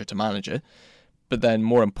right manager to manage it? But then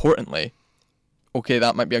more importantly, okay,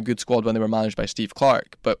 that might be a good squad when they were managed by Steve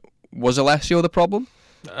Clarke, but was Alessio the problem?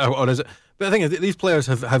 Or is it? But the thing is, these players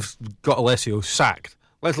have got Alessio sacked.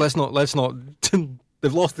 Let's not.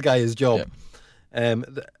 They've lost the guy his job. Yeah.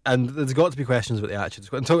 And there's got to be questions about the attitude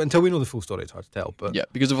until we know the full story. It's hard to tell. But yeah,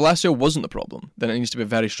 because if Alessio wasn't the problem, then it needs to be a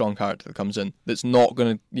very strong character that comes in. That's not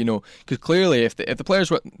going to, because clearly if the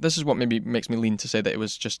players were, this is what maybe makes me lean to say that it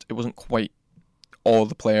wasn't quite all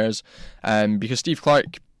the players, because Steve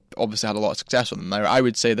Clarke obviously had a lot of success with them. Now I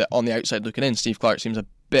would say that on the outside looking in, Steve Clarke seems a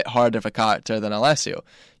bit harder of a character than Alessio.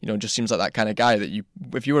 Just seems like that kind of guy that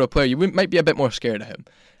if you were a player, you might be a bit more scared of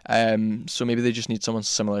him. So maybe they just need someone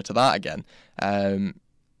similar to that again.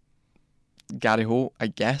 Gary Holt, I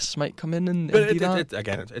guess, might come in and do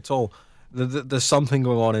that. It's all there's something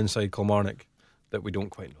going on inside Kilmarnock that we don't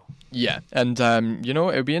quite know. Yeah, and it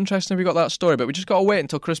would be interesting if we got that story, but we just got to wait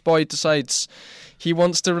until Chris Boyd decides he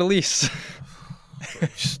wants to release.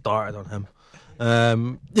 Started on him.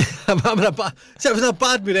 I'm in a bad. See, I was in a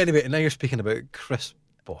bad mood anyway, and now you're speaking about Chris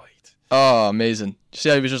Boyd. Oh, amazing! You see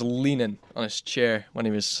how he was just leaning on his chair when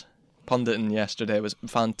he was punditing yesterday? It was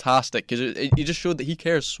fantastic because he just showed that he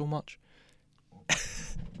cares so much.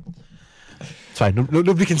 It's fine.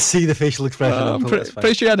 Nobody can see the facial expression. I'm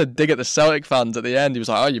pretty sure he had a dig at the Celtic fans at the end. He was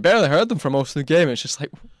like, "Oh, you barely heard them for most of the game." It's just like,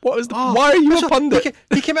 what is? Why are you a pundit?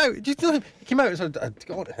 He came out. Do you know him? He came out. So I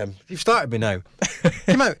got at him. You've started me now. He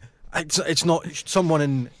came out. It's not someone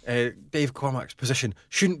in Dave Cormack's position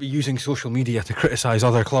shouldn't be using social media to criticise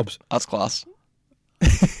other clubs. That's class.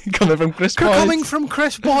 Coming from Chris Boyd. Coming from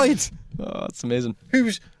Chris Boyd. Oh, that's amazing.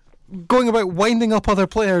 Who's going about winding up other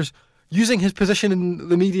players, using his position in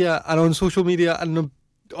the media and on social media and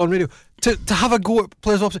on radio to have a go at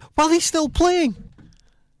players opposite while he's still playing.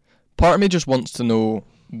 Part of me just wants to know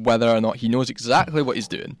whether or not he knows exactly what he's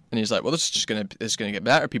doing, and he's like, well, this is gonna get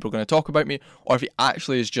better, people are going to talk about me, or if he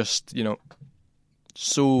actually is just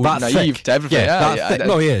so that naive thick. to everything.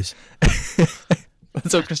 No, he is.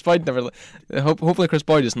 So Chris Boyd never. Hopefully Chris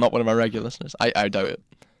Boyd is not one of our regular listeners. I doubt it.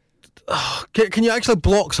 Can you actually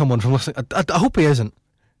block someone from listening? I hope he isn't.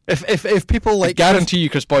 If people like, I guarantee you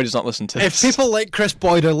Chris Boyd is not listening to this. If people like Chris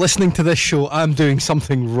Boyd are listening to this show, I'm doing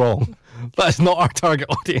something wrong. That is not our target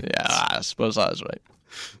audience. Yeah, I suppose that is right.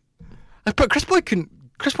 But Chris Boyd doesn't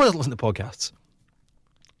listen to podcasts.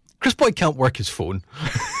 Chris Boyd can't work his phone.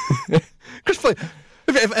 Chris Boyd,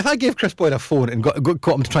 if I gave Chris Boyd a phone and got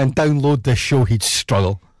him to try and download this show, he'd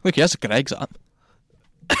struggle. Look, he has a Greg's app.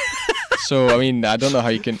 So I mean, I don't know how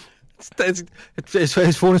you can. His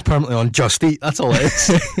phone is permanently on Just Eat. That's all it is.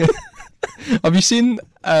 Have you seen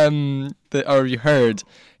or have you heard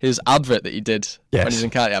his advert that he did when he's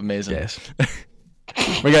in Cat? Amazing. Yes.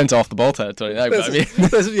 We're getting to off the ball territory now.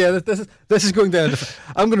 This is going down.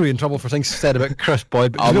 I'm going to be in trouble for things said about Chris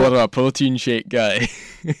Boyd. But I'm not a protein shake guy.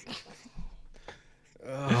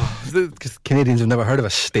 Because Canadians have never heard of a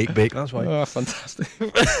steak bake. That's why. Oh, fantastic.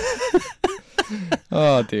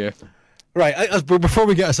 Oh dear. Right, before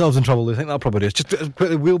we get ourselves in trouble, I think that'll probably do it. Just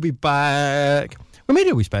quickly, we'll be back. We may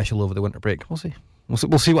do a wee special over the winter break. We'll see.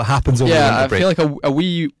 We'll see what happens over the winter break. Yeah, I feel like a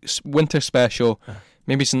wee winter special.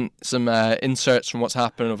 Maybe some inserts from what's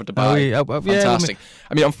happening over Dubai. Fantastic.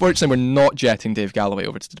 I mean, unfortunately, we're not jetting Dave Galloway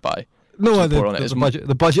over to Dubai. No,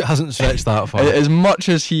 the budget hasn't stretched that far. As much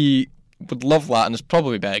as he would love that and has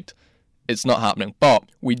probably begged, it's not happening. But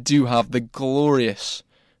we do have the glorious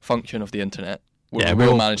function of the internet.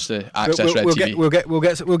 We'll manage to access Red TV.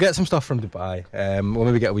 We'll get some stuff from Dubai. We'll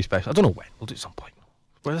maybe get a wee special. I don't know when. We'll do it at some point.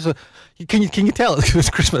 Can you tell it's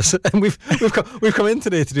Christmas and we've come in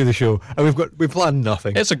today to do the show and we've planned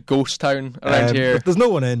nothing. It's a ghost town around here. There's no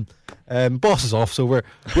one in. Boss is off, so we're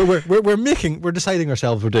deciding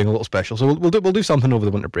ourselves. We're doing a little special, so we'll do something over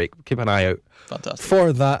the winter break. Keep an eye out. Fantastic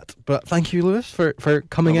for that. But thank you, Lewis, for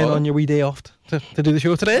coming in on your wee day off to do the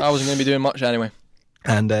show today. I wasn't going to be doing much anyway.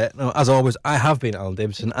 And as always, I have been Alan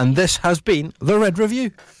Davidson, and this has been the Red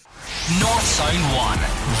Review. North Sound 1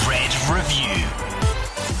 Red Review.